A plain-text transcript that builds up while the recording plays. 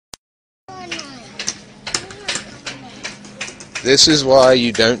This is why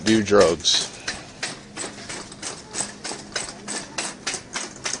you don't do drugs.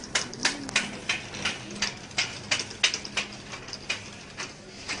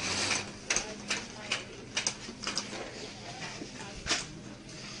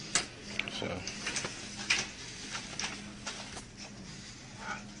 So.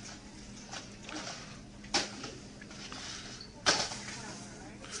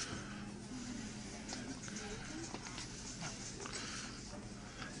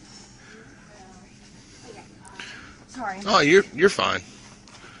 Sorry. Oh, you're fine.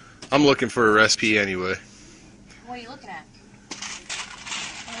 I'm looking for a recipe anyway. What are you looking at?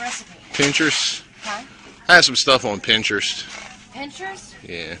 A recipe. Pinterest. Huh? I have some stuff on Pinterest. Pinterest?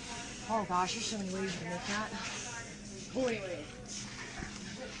 Yeah. Oh gosh, there's so many ways you can make that. Boy, it's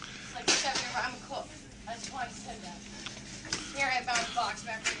like I'm a cook. That's why I said that. Here, I found a box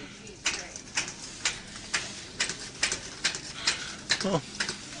back from the cheese tray. Oh.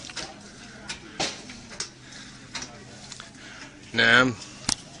 Nah.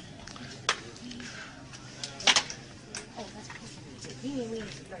 Oh, that's perfect. We need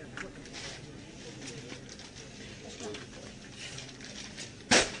to better cook it.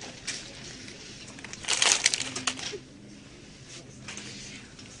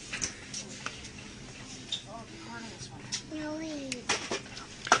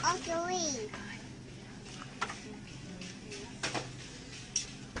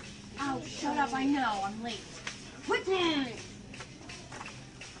 Oh, shut up, I know, I'm late. What the?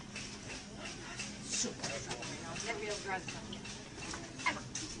 Super trouble right now. Never be able to drive this up again. Ever.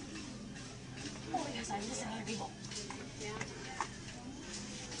 All because I listen to other people. Yeah.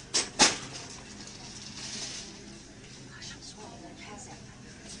 Gosh, I'm swollen. I'm gonna pass out.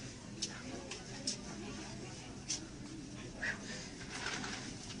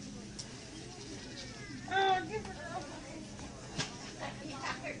 Oh, give it up.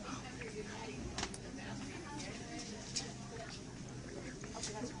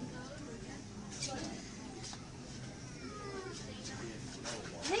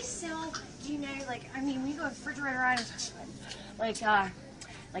 They sell, you know, like, I mean, we go refrigerator items, like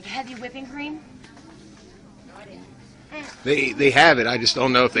heavy whipping cream. They have it. I just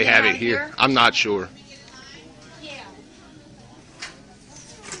don't know if they have it here. I'm not sure. Yeah.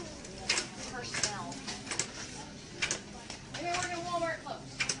 First smell. Maybe we're gonna Walmart close.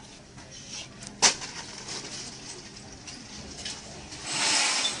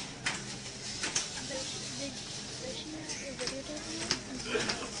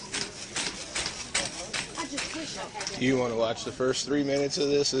 You want to watch the first 3 minutes of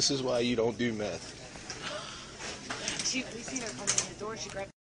this? This is why you don't do meth. We seen her coming in the door. She grabbed